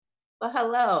Well,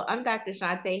 hello, I'm Dr.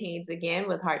 Shantae Haynes again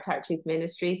with Heart to Heart Truth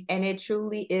Ministries, and it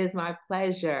truly is my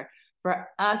pleasure for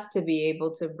us to be able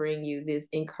to bring you these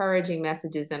encouraging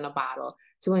messages in a bottle,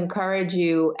 to encourage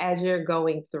you as you're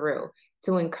going through,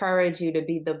 to encourage you to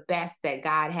be the best that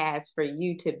God has for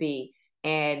you to be.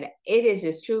 And it is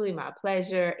just truly my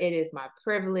pleasure. It is my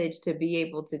privilege to be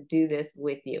able to do this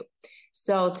with you.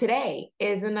 So today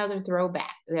is another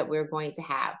throwback that we're going to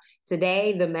have.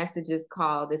 Today, the message is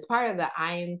called, it's part of the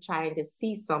I Am Trying to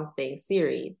See Something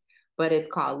series, but it's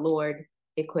called Lord,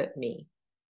 Equip Me.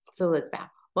 So let's bow.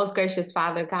 Most gracious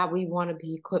Father, God, we want to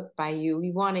be equipped by you.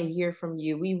 We want to hear from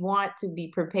you. We want to be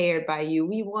prepared by you.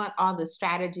 We want all the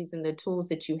strategies and the tools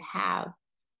that you have.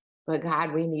 But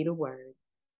God, we need a word.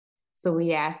 So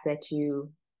we ask that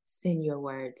you send your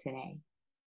word today.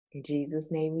 In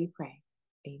Jesus' name we pray.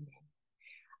 Amen.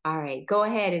 All right, go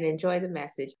ahead and enjoy the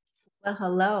message. Well,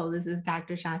 hello, this is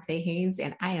Dr. Shantae Haynes,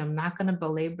 and I am not going to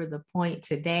belabor the point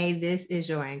today. This is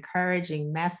your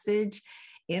encouraging message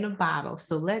in a bottle.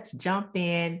 So let's jump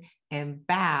in and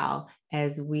bow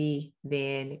as we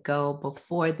then go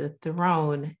before the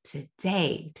throne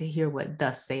today to hear what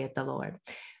thus saith the Lord.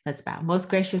 Let's bow. Most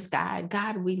gracious God,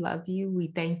 God, we love you.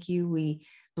 We thank you. We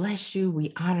bless you.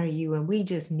 We honor you. And we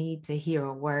just need to hear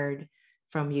a word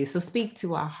from you. So speak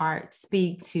to our hearts,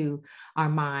 speak to our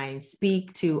minds,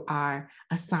 speak to our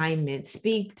assignment,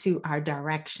 speak to our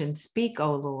direction, speak,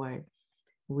 oh Lord.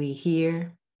 We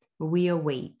hear, we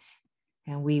await,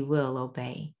 and we will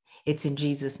obey. It's in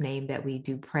Jesus' name that we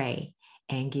do pray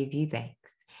and give you thanks.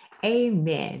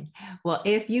 Amen. Well,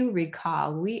 if you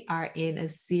recall, we are in a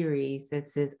series that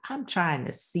says, I'm trying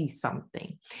to see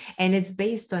something. And it's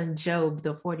based on Job,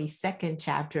 the 42nd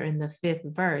chapter in the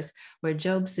 5th verse, where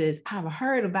Job says, I've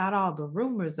heard about all the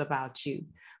rumors about you,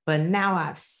 but now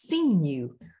I've seen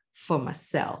you for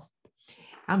myself.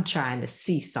 I'm trying to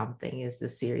see something is the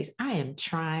series. I am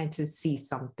trying to see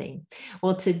something.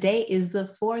 Well, today is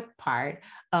the 4th part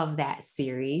of that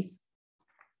series.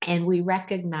 And we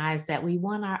recognize that we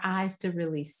want our eyes to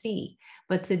really see.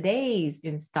 But today's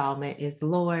installment is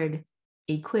Lord,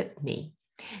 equip me.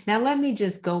 Now, let me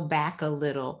just go back a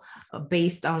little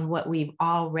based on what we've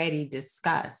already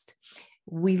discussed.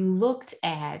 We looked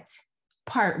at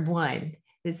part 1.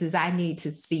 This is, I need to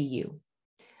see you.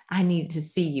 I need to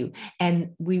see you. And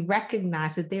we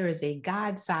recognize that there is a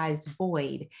God-sized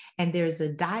void and there's a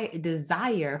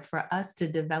desire for us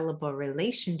to develop a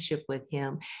relationship with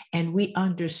him. And we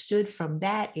understood from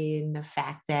that in the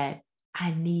fact that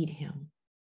I need him.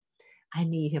 I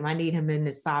need him. I need him in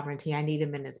his sovereignty. I need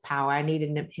him in his power. I need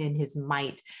him in his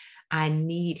might. I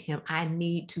need him. I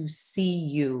need to see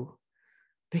you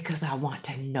because I want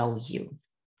to know you.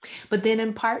 But then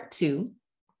in part 2,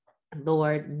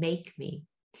 Lord, make me.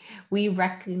 We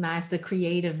recognize the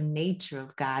creative nature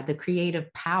of God, the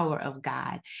creative power of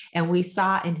God. And we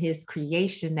saw in his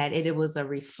creation that it was a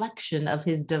reflection of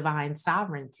his divine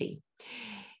sovereignty.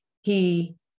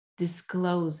 He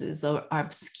discloses or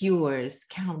obscures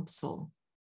counsel.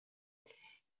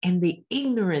 And the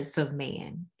ignorance of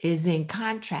man is then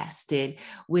contrasted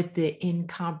with the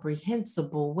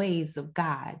incomprehensible ways of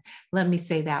God. Let me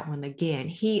say that one again.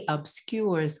 He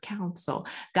obscures counsel.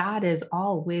 God is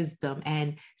all wisdom.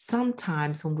 And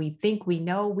sometimes when we think we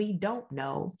know, we don't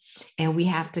know. And we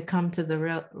have to come to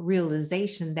the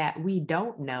realization that we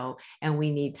don't know and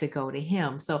we need to go to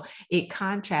him. So it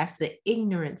contrasts the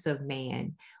ignorance of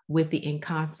man with the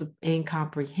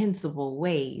incomprehensible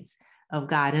ways of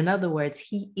God. In other words,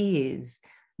 he is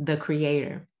the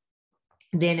creator.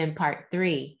 Then in part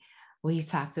 3, we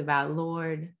talked about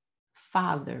Lord,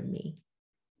 father me.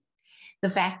 The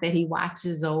fact that he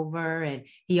watches over and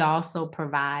he also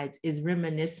provides is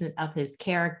reminiscent of his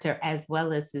character as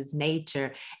well as his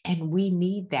nature. And we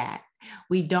need that.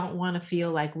 We don't want to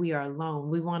feel like we are alone.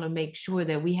 We want to make sure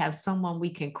that we have someone we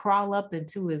can crawl up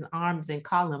into his arms and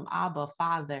call him Abba,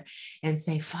 Father, and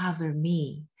say, Father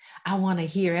me. I want to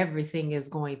hear everything is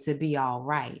going to be all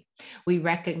right. We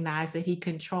recognize that he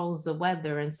controls the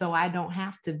weather, and so I don't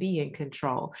have to be in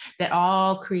control, that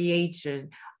all creation,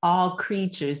 all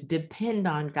creatures depend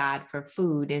on God for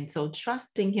food. And so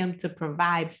trusting him to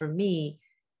provide for me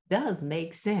does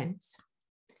make sense.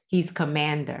 He's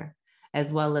commander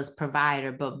as well as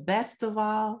provider, but best of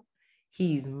all,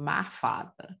 he's my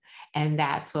father. And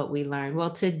that's what we learned.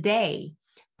 Well, today,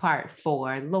 part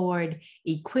 4, Lord,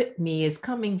 equip me, is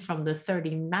coming from the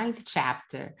 39th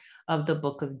chapter of the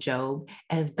book of Job,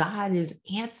 as God is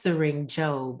answering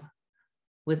Job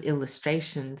with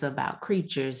illustrations about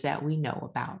creatures that we know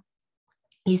about.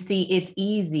 You see, it's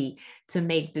easy to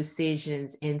make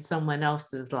decisions in someone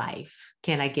else's life.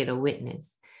 Can I get a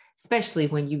witness? especially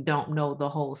when you don't know the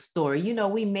whole story.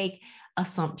 We make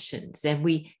assumptions and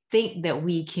we think that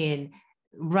we can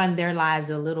run their lives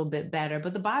a little bit better.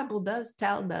 But the Bible does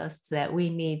tell us that we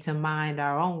need to mind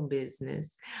our own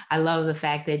business. I love the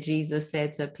fact that Jesus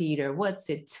said to Peter, "What's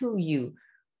it to you,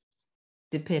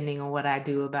 depending on what I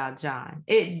do about John?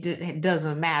 It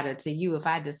doesn't matter to you if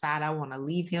I decide I want to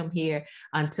leave him here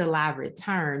until I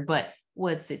return, but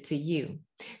what's it to you?"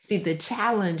 See, the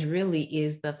challenge really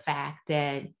is the fact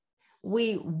that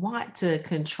we want to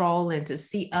control and to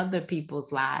see other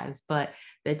people's lives, but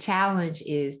the challenge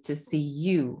is to see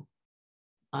you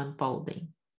unfolding.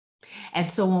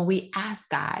 And so when we ask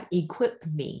God, equip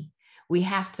me, we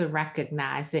have to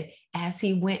recognize that as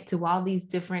he went to all these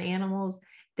different animals,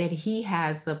 that he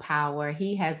has the power,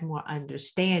 he has more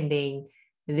understanding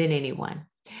than anyone.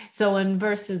 So in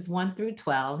verses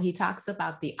 1-12, he talks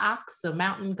about the ox, the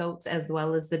mountain goats, as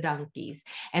well as the donkeys.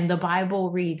 And the Bible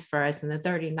reads for us in the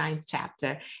 39th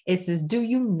chapter, it says, "Do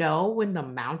you know when the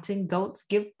mountain goats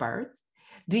give birth?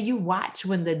 Do you watch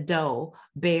when the doe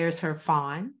bears her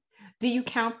fawn? Do you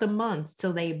count the months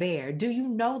till they bear? Do you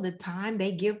know the time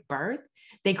they give birth?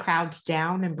 They crouch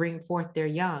down and bring forth their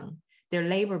young. Their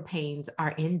labor pains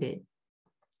are ended.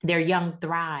 Their young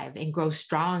thrive and grow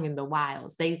strong in the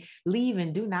wilds. They leave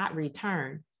and do not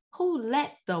return. Who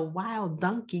let the wild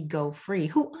donkey go free?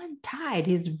 Who untied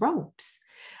his ropes?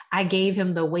 I gave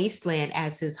him the wasteland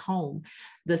as his home,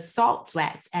 the salt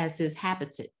flats as his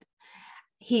habitat.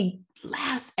 He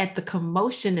laughs at the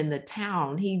commotion in the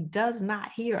town. He does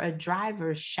not hear a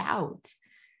driver shout.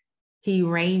 He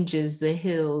ranges the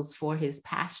hills for his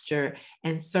pasture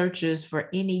and searches for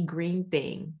any green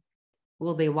thing.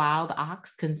 Will the wild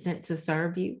ox consent to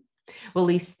serve you? Will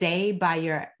he stay by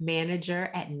your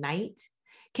manager at night?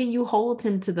 Can you hold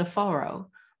him to the furrow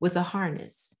with a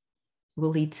harness?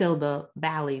 Will he till the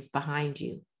valleys behind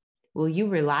you? Will you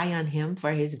rely on him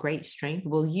for his great strength?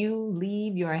 Will you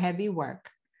leave your heavy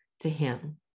work to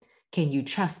him? Can you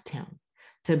trust him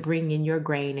to bring in your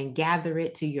grain and gather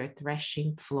it to your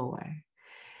threshing floor?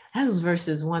 That was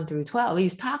verses 1-12.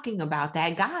 He's talking about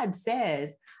that. God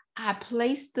says, I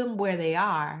placed them where they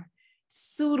are,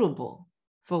 suitable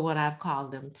for what I've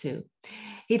called them to.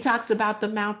 He talks about the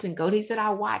mountain goat. He said, I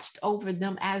watched over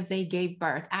them as they gave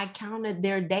birth. I counted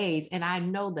their days and I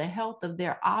know the health of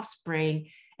their offspring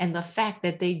and the fact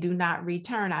that they do not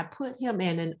return. I put him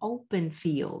in an open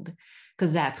field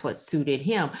because that's what suited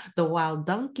him. The wild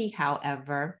donkey,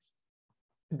 however,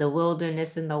 the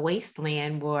wilderness and the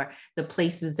wasteland were the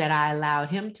places that I allowed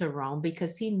him to roam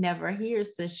because he never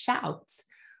hears the shouts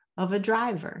of a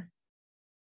driver.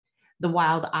 The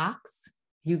wild ox,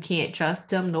 you can't trust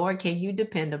him, nor can you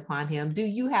depend upon him. Do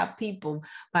you have people,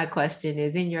 my question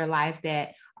is, in your life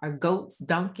that are goats,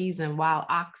 donkeys, and wild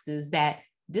oxes that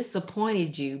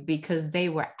disappointed you because they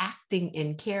were acting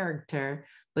in character,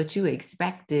 but you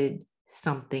expected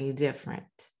something different?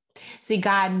 See,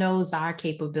 God knows our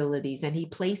capabilities and he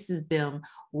places them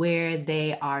where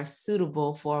they are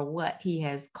suitable for what he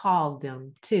has called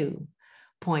them to.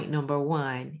 Point number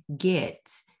 1, get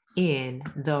in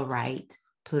the right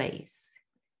place.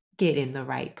 Get in the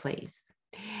right place.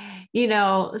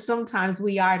 Sometimes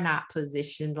we are not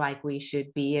positioned like we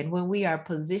should be. And when we are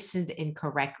positioned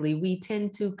incorrectly, we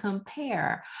tend to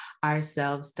compare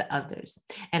ourselves to others.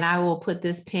 And I will put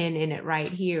this pin in it right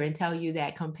here and tell you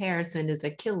that comparison is a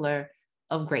killer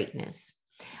of greatness.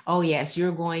 Oh, yes,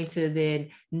 you're going to then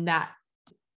not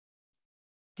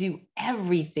do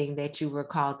everything that you were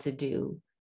called to do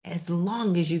as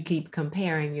long as you keep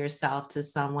comparing yourself to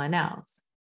someone else.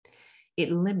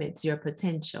 It limits your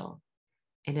potential.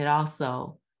 And it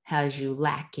also has you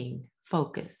lacking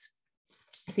focus.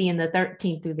 See, in the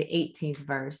 13th through the 18th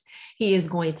verse, he is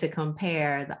going to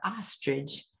compare the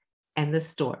ostrich and the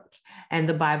stork. And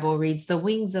the Bible reads, the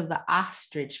wings of the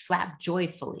ostrich flap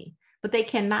joyfully, but they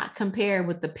cannot compare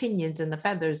with the pinions and the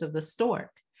feathers of the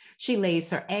stork. She lays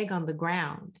her egg on the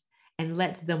ground and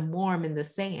lets them warm in the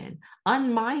sand,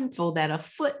 unmindful that a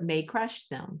foot may crush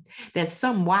them, that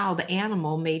some wild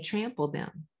animal may trample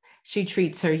them. She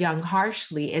treats her young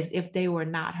harshly as if they were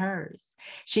not hers.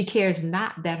 She cares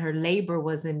not that her labor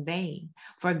was in vain,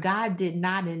 for God did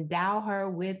not endow her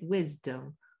with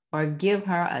wisdom or give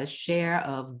her a share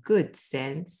of good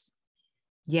sense.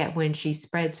 Yet when she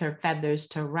spreads her feathers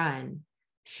to run,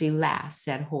 she laughs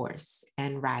at horse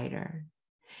and rider.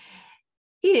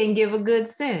 He didn't give a good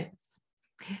sense.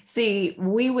 See,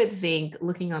 we would think,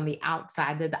 looking on the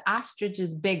outside, that the ostrich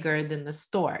is bigger than the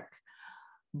stork.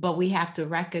 But we have to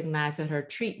recognize that her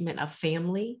treatment of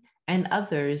family and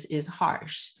others is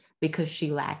harsh because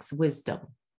she lacks wisdom.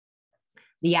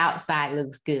 The outside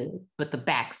looks good, but the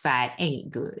backside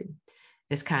ain't good.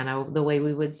 Is kind of the way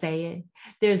we would say it.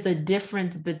 There's a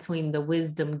difference between the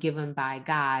wisdom given by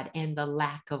God and the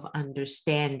lack of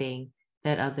understanding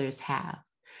that others have.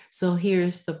 So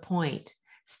here's the point.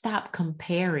 Stop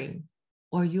comparing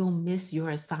or you'll miss your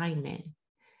assignment.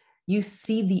 You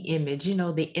see the image,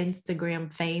 the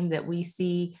Instagram fame that we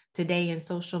see today in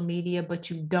social media, but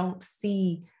you don't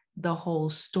see the whole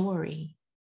story.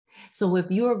 So if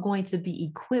you're going to be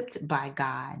equipped by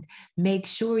God, make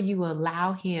sure you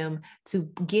allow him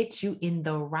to get you in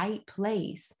the right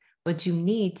place. But you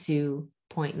need to,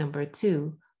 point number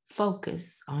 2,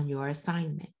 focus on your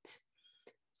assignment.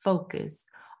 Focus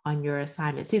on your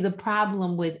assignment. See, the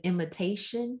problem with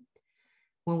imitation,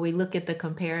 when we look at the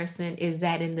comparison, is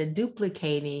that in the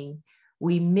duplicating,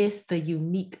 we miss the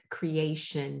unique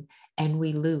creation and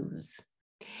we lose.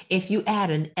 If you add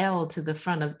an L to the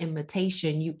front of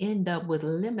imitation, you end up with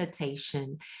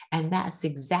limitation. And that's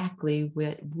exactly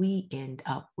what we end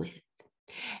up with.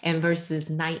 In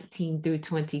verses 19 through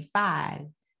 25,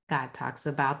 God talks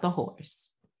about the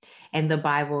horse. And the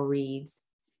Bible reads,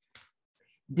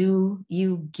 "Do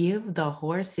you give the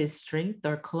horse his strength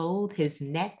or clothe his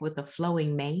neck with a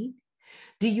flowing mane?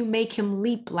 Do you make him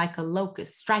leap like a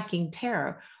locust, striking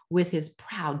terror with his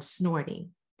proud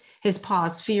snorting? His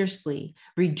paws fiercely,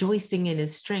 rejoicing in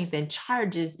his strength, and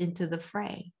charges into the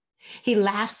fray. He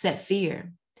laughs at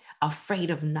fear,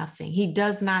 afraid of nothing. He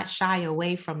does not shy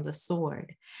away from the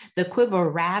sword. The quiver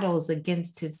rattles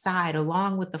against his side,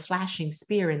 along with the flashing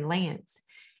spear and lance.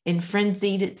 In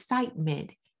frenzied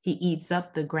excitement, he eats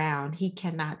up the ground. He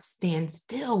cannot stand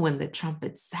still when the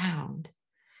trumpets sound.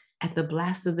 At the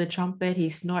blast of the trumpet, he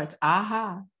snorts,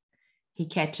 aha! He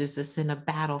catches us in a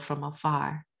battle from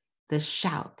afar, the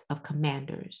shout of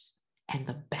commanders and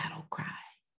the battle cry."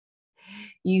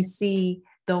 You see,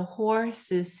 the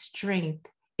horse's strength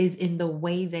is in the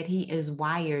way that he is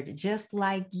wired, just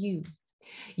like you.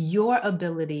 Your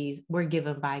abilities were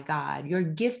given by God. Your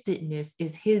giftedness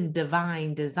is his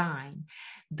divine design.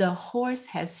 The horse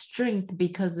has strength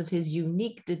because of his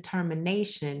unique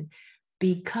determination,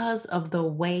 because of the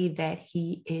way that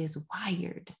he is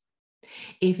wired.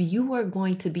 If you are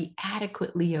going to be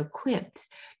adequately equipped,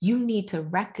 you need to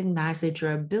recognize that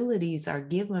your abilities are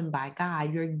given by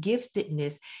God. Your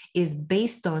giftedness is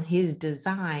based on his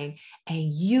design,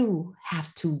 and you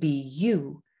have to be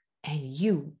you, and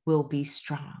you will be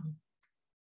strong.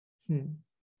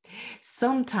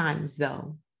 Sometimes,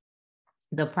 though,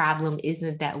 the problem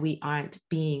isn't that we aren't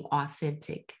being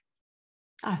authentically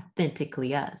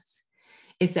us.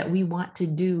 It's that we want to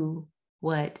do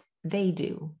what they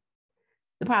do.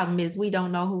 The problem is we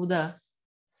don't know who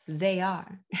they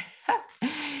are.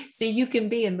 See, you can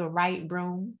be in the right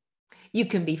room. You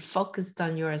can be focused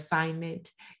on your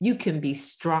assignment. You can be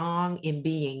strong in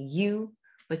being you,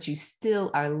 but you still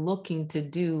are looking to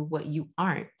do what you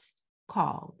aren't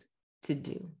called to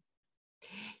do.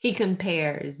 He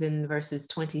compares in verses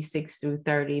 26 through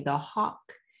 30, the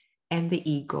hawk and the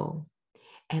eagle.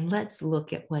 And let's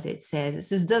look at what it says. It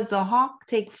says, "Does a hawk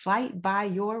take flight by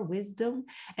your wisdom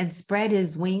and spread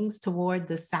his wings toward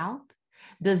the south?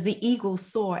 Does the eagle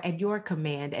soar at your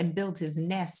command and build his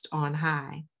nest on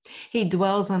high? He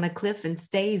dwells on a cliff and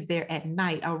stays there at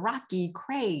night. A rocky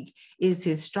crag is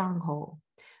his stronghold.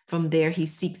 From there he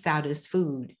seeks out his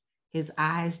food. His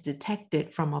eyes detect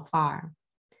it from afar.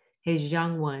 His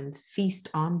young ones feast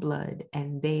on blood,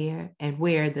 and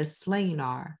where the slain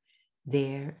are,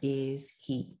 there is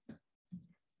he."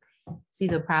 See,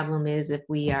 the problem is if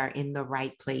we are in the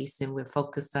right place and we're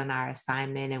focused on our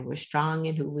assignment and we're strong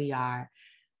in who we are,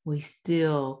 we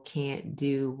still can't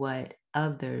do what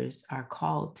others are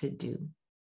called to do.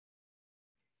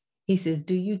 He says,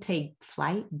 do you take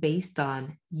flight based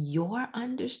on your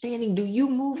understanding? Do you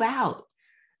move out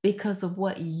because of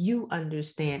what you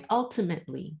understand?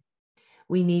 Ultimately,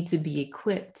 we need to be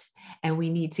equipped and we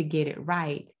need to get it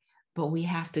right. But we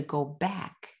have to go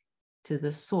back to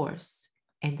the source,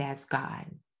 and that's God.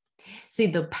 See,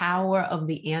 the power of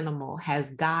the animal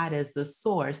has God as the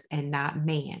source and not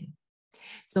man.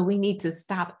 So we need to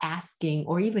stop asking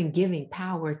or even giving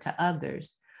power to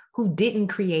others who didn't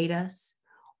create us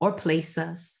or place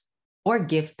us or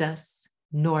gift us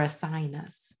nor assign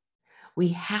us. We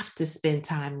have to spend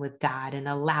time with God and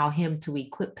allow him to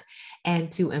equip and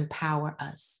to empower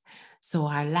us. So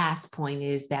our last point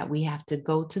is that we have to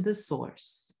go to the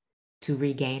source to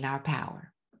regain our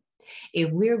power.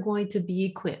 If we're going to be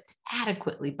equipped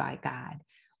adequately by God,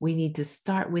 we need to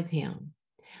start with him.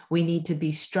 We need to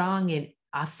be strong and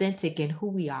authentic in who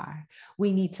we are.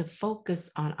 We need to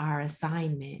focus on our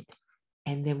assignment,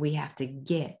 and then we have to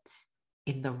get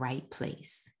in the right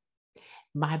place.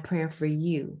 My prayer for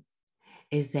you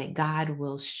is that God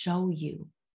will show you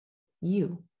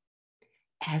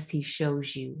as he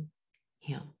shows you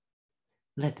him.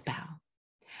 Let's bow.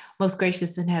 Most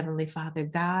gracious and heavenly Father,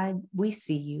 God, we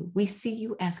see you. We see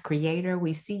you as creator.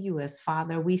 We see you as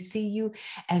Father. We see you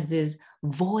as this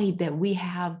void that we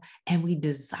have, and we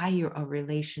desire a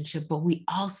relationship, but we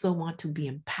also want to be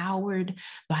empowered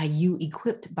by you,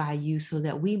 equipped by you, so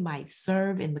that we might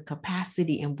serve in the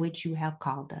capacity in which you have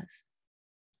called us.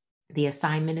 The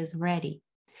assignment is ready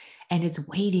and it's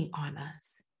waiting on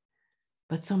us,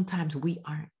 but sometimes we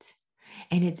aren't.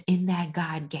 And it's in that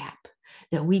God gap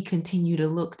that we continue to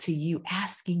look to you,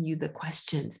 asking you the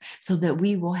questions so that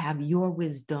we will have your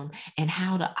wisdom and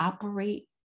how to operate,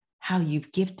 how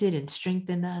you've gifted and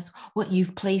strengthened us, what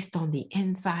you've placed on the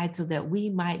inside, so that we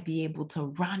might be able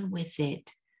to run with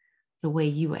it the way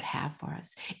you would have for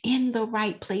us. In the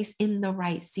right place, in the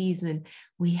right season,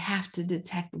 we have to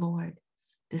detect, Lord,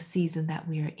 the season that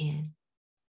we are in.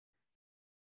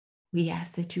 We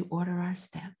ask that you order our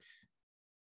steps.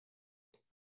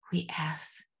 We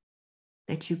ask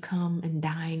that you come and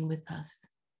dine with us.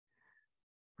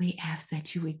 We ask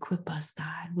that you equip us,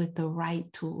 God, with the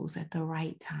right tools at the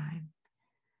right time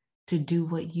to do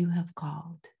what you have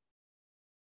called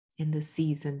in the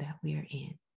season that we are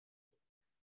in.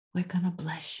 We're going to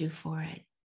bless you for it,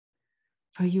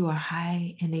 for you are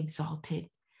high and exalted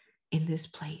in this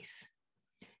place.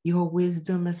 Your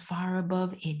wisdom is far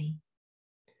above any.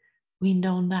 We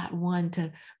know not one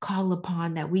to call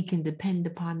upon, that we can depend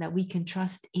upon, that we can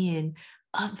trust in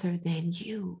other than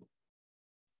you.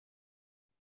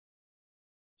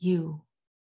 You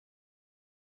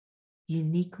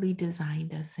uniquely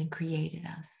designed us and created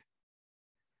us.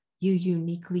 You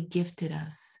uniquely gifted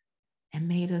us and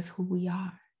made us who we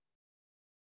are.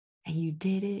 And you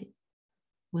did it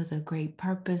with a great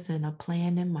purpose and a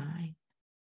plan in mind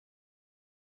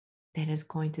that is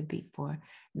going to be for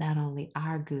not only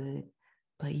our good,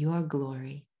 but your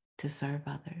glory to serve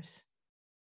others.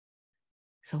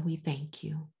 So we thank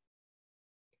you.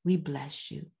 We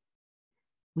bless you.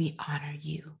 We honor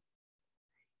you.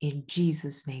 In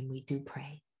Jesus' name we do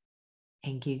pray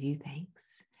and give you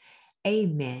thanks.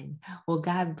 Amen. Well,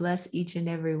 God bless each and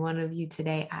every one of you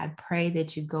today. I pray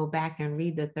that you go back and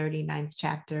read the 39th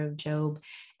chapter of Job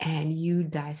and you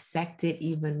dissect it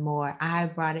even more. I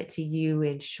brought it to you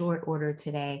in short order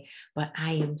today, but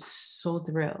I am so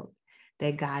thrilled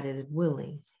that God is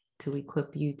willing to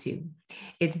equip you too.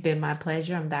 It's been my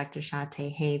pleasure. I'm Dr.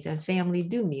 Shantae Haynes, and family,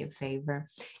 do me a favor.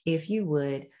 If you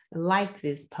would like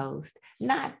this post,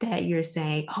 not that you're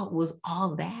saying, oh, it was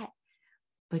all that,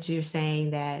 but you're saying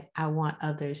that I want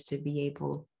others to be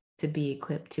able to be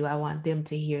equipped too. I want them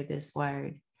to hear this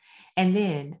word. And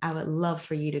then I would love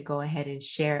for you to go ahead and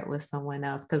share it with someone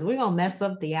else, because we're going to mess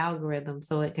up the algorithm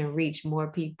so it can reach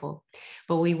more people.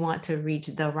 But we want to reach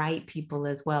the right people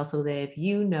as well, so that if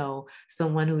you know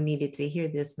someone who needed to hear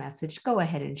this message, go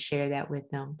ahead and share that with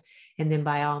them. And then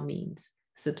by all means,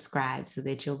 subscribe so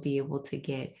that you'll be able to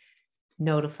get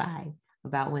notified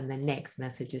about when the next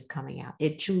message is coming out.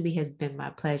 It truly has been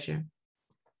my pleasure.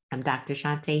 I'm Dr.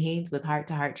 Shantae Haynes with Heart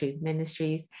to Heart Truth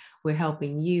Ministries. We're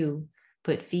helping you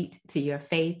put feet to your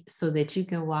faith so that you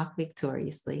can walk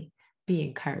victoriously. Be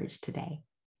encouraged today.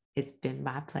 It's been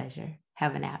my pleasure.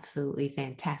 Have an absolutely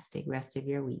fantastic rest of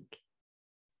your week.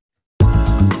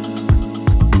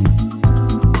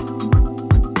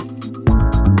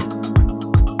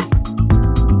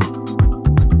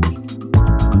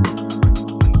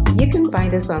 You can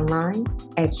find us online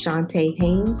at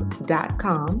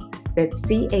ShantaeHaynes.com. That's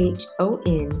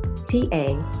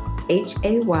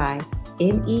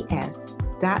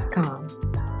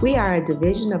CHONTAHAYNES.com. We are a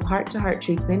division of Heart to Heart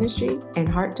Truth Ministries and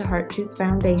Heart to Heart Truth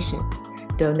Foundation.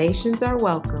 Donations are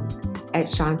welcomed at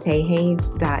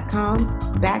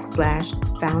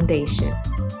ShantaeHaynes.com/foundation.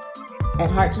 At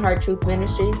Heart to Heart Truth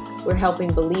Ministries, we're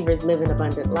helping believers live an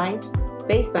abundant life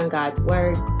based on God's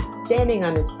Word, standing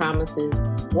on His promises,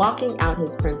 walking out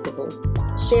His principles,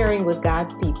 sharing with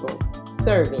God's people,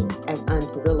 serving as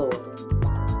unto the Lord.